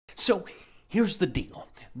So, here's the deal.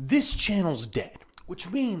 This channel's dead,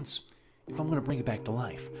 which means if I'm gonna bring it back to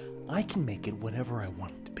life, I can make it whatever I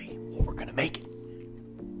want it to be. Or we're gonna make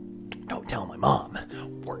it. Don't tell my mom.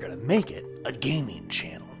 We're gonna make it a gaming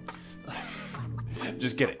channel.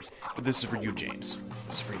 Just kidding. But this is for you, James.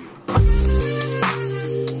 This is for you.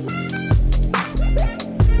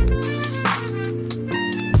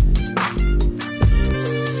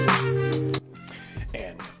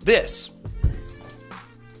 And this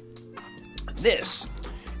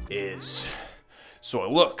is so I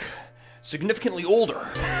look significantly older.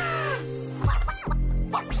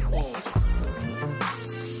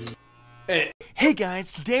 Hey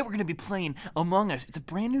guys, today we're going to be playing Among Us. It's a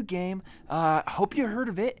brand new game. Hope you heard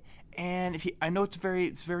of it. And if you, I know it's a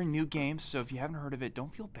very new game, so if you haven't heard of it,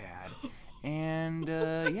 don't feel bad. And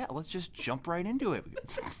yeah, let's just jump right into it.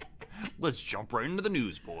 Let's jump right into the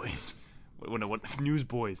news, boys. What news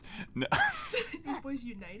boys? No. Newsboys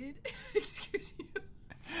United? Excuse you.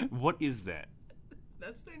 What is that?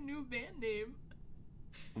 That's their new band name.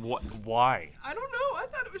 What? Why? I don't know. I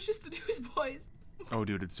thought it was just the Newsboys. Oh,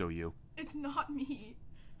 dude, it's so you. It's not me.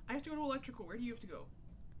 I have to go to electrical. Where do you have to go?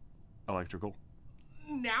 Electrical.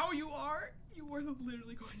 Now you are? You were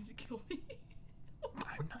literally going to kill me.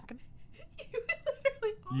 I'm not gonna. You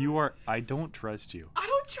literally are. You are. I don't trust you. I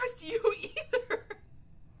don't trust you either.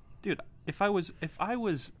 Dude, if I was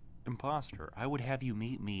imposter, I would have you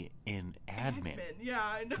meet me in admin. Yeah,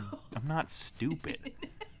 I know. I'm not stupid.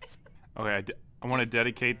 Okay, I want to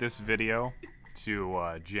dedicate this video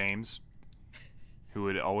to James, who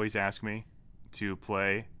would always ask me to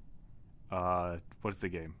play, what's the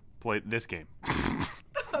game? Play this game.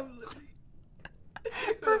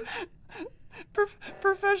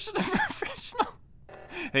 Professional.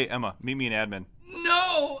 Hey, Emma, meet me in admin.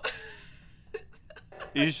 No!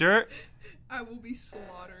 You sure? I will be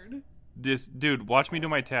slaughtered. Just, dude, watch me do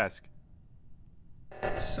my task.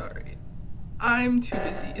 Sorry. I'm too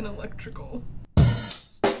busy in electrical.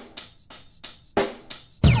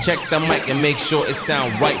 Check the mic and make sure it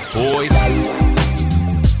sound right, boys.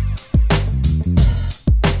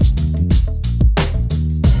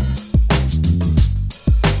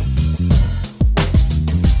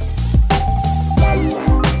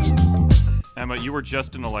 Emma, you were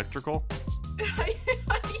just in electrical? Yeah.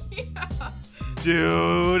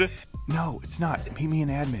 Dude. No, it's not. Meet me in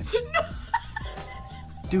admin. No.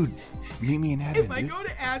 Dude, meet me in admin. If I go to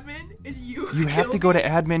admin and you have to go to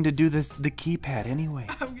admin to do this, the keypad anyway.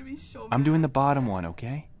 I'm gonna be so mad. I'm doing the bottom one,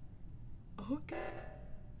 okay? Okay.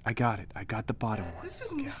 I got it. I got the bottom one. This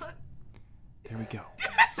is okay. not... There we go.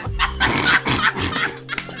 I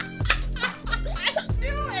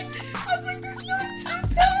knew it! I was like, there's not two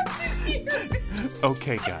pads in here!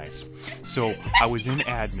 Okay, guys. So, I was in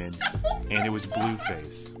admin, and it was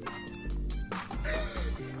Blueface.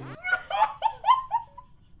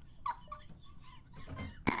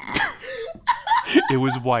 It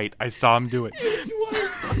was white. I saw him do it. It was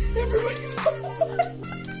white. Everybody knows.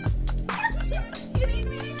 Are you kidding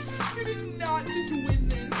me? You did not just win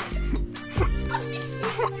this.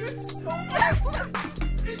 You're so bad.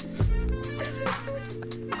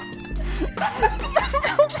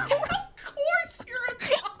 Of course you're an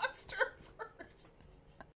imposter first.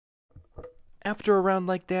 After a round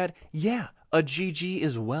like that, yeah, a GG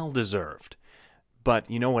is well-deserved. But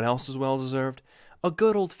you know what else is well-deserved? A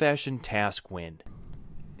good old-fashioned task win.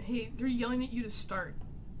 Hey, they're yelling at you to start.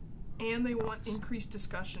 And they want increased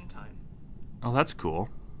discussion time. Oh, that's cool.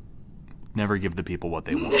 Never give the people what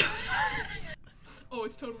they want. Oh,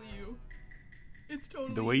 it's totally you. It's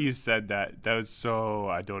totally The way you said that, that was so...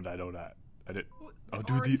 I did. Oh,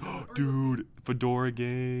 dude, Fedora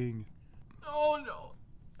gang. Oh, no.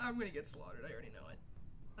 I'm gonna get slaughtered. I already know it.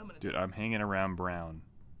 Dude, I'm hanging around Brown.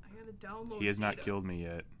 I gotta download He has not data. killed me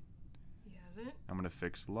yet. He hasn't? I'm gonna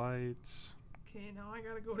fix lights. Okay, now I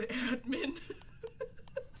gotta go to admin.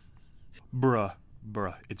 Bruh,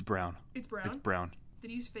 it's Brown. It's Brown? It's Brown. Did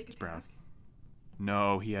he use fake a Brown. task?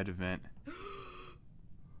 No, he had to vent.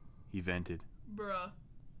 He vented. Bruh.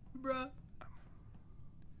 Let's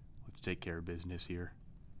take care of business here.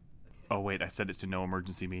 Okay. Oh wait, I set it to no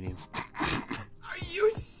emergency meetings. Are you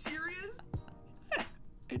serious?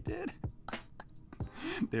 I did.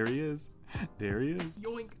 There he is.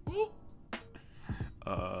 Yoink. Ooh.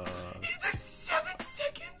 There's 7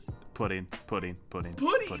 seconds? Pudding. Pudding?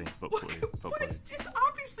 It's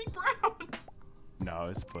obviously brown. No,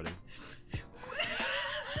 it's pudding.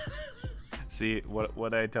 See, what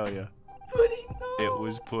did I tell you? Pudding, no. It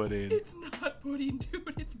was pudding. It's not pudding,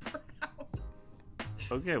 dude. It's brown.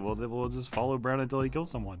 Okay, well then we'll just follow Brown until he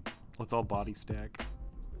kills someone. Let's all body stack.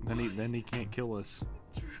 Then he can't kill us.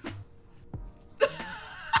 True.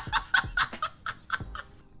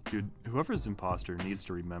 Dude, whoever's imposter needs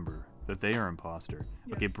to remember that they are imposter.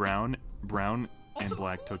 Yes. Okay, brown, Also, and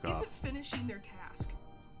black took who off. isn't finishing their task?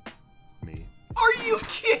 Me. Are you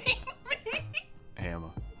kidding me? Hey,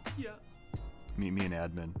 Emma. Yeah. Meet me in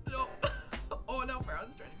admin. No. Oh, no,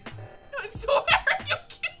 Brown's trying to get. I'm so happy you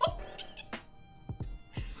killed me.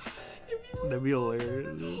 If you were That'd be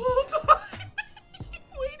hilarious. this whole time, you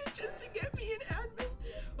waited just to get me in admin.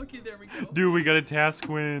 Okay, there we go. Dude, we got a task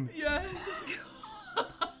win. Yes, let's go.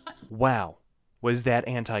 Wow, was that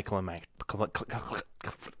anticlimactic?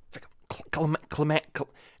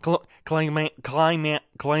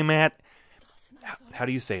 Climate. How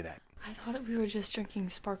do you say that? I thought we were just drinking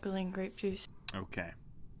sparkling grape juice. Okay.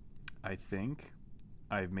 I think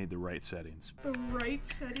I've made the right settings. The right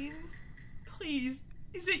settings? Please.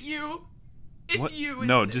 Is it you? It's What? you,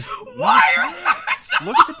 No, isn't just it? Why are you so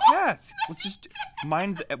look at the task. Let's just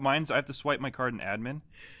mine's I have to swipe my card in admin.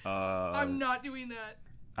 I'm not doing that.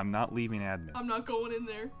 I'm not leaving admin. I'm not going in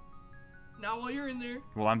there. Not while you're in there.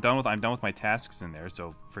 Well, I'm done with my tasks in there,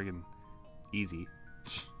 so friggin' easy.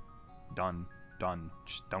 Done.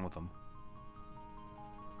 Just done with them.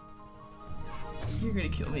 You're gonna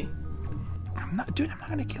kill me. I'm not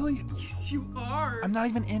gonna kill you. Yes, you are. I'm not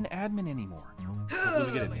even in admin anymore. Hopefully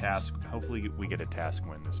we get a my task. Hopefully we get a task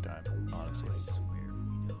win this time. Honestly,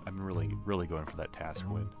 I'm really going for that task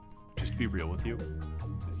win. Just to be real with you,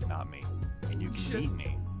 it's not me, and you can meet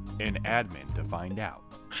me in admin to find out.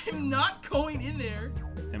 I'm not going in there.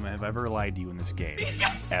 Have I ever lied to you in this game?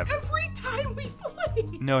 Yes, Ever. every time we play.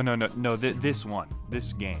 No.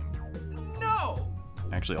 This game. No.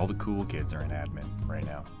 Actually, all the cool kids are in admin right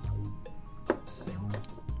now.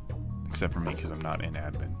 Except for me, because I'm not in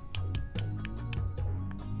admin.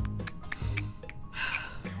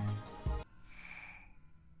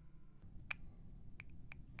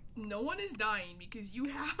 No one is dying because you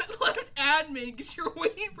haven't left admin because you're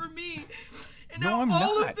waiting for me. And No, now I'm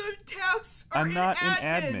all not. of the tasks are I'm not in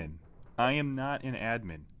admin. admin. I am not in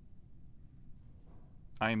admin.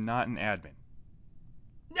 I am not in admin.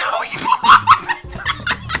 No, you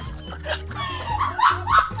are!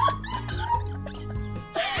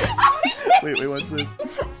 Wait, what's this?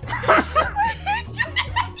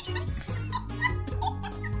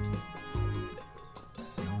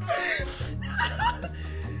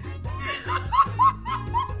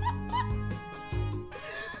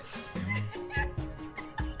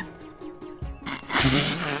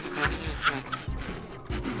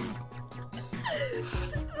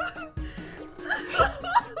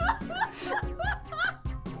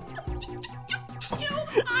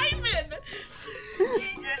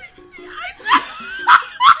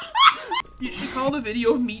 You should call the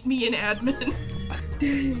video "Meet Me in Admin."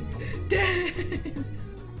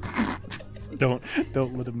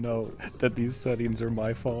 Don't let him know that these settings are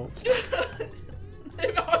my fault.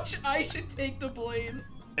 I should take the blame.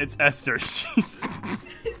 It's Esther. She's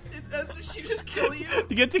It's Esther. She just kill you.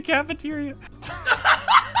 to get to cafeteria.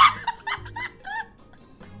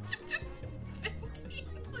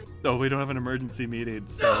 Oh, we don't have an emergency meeting,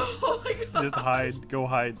 so Oh my god. just hide. Go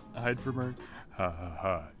hide from her. Ha ha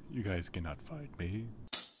ha. You guys cannot find me.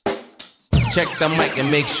 Check the mic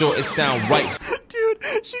and make sure it sound right.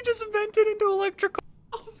 Dude, she just vented into electrical.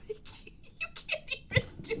 Oh my god. You can't even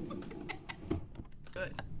do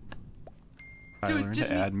that. Good. Dude,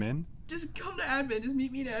 just admin. Just come to admin. Just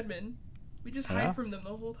meet me in admin. We just hide Yeah? from them the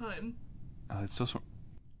whole time. Oh, it's so smart.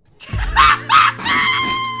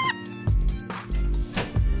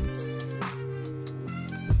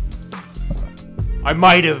 I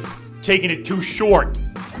might have taken it too short.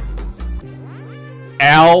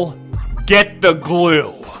 Al, get the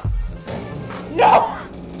glue. No!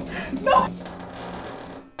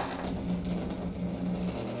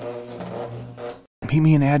 Meet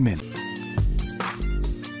me in admin.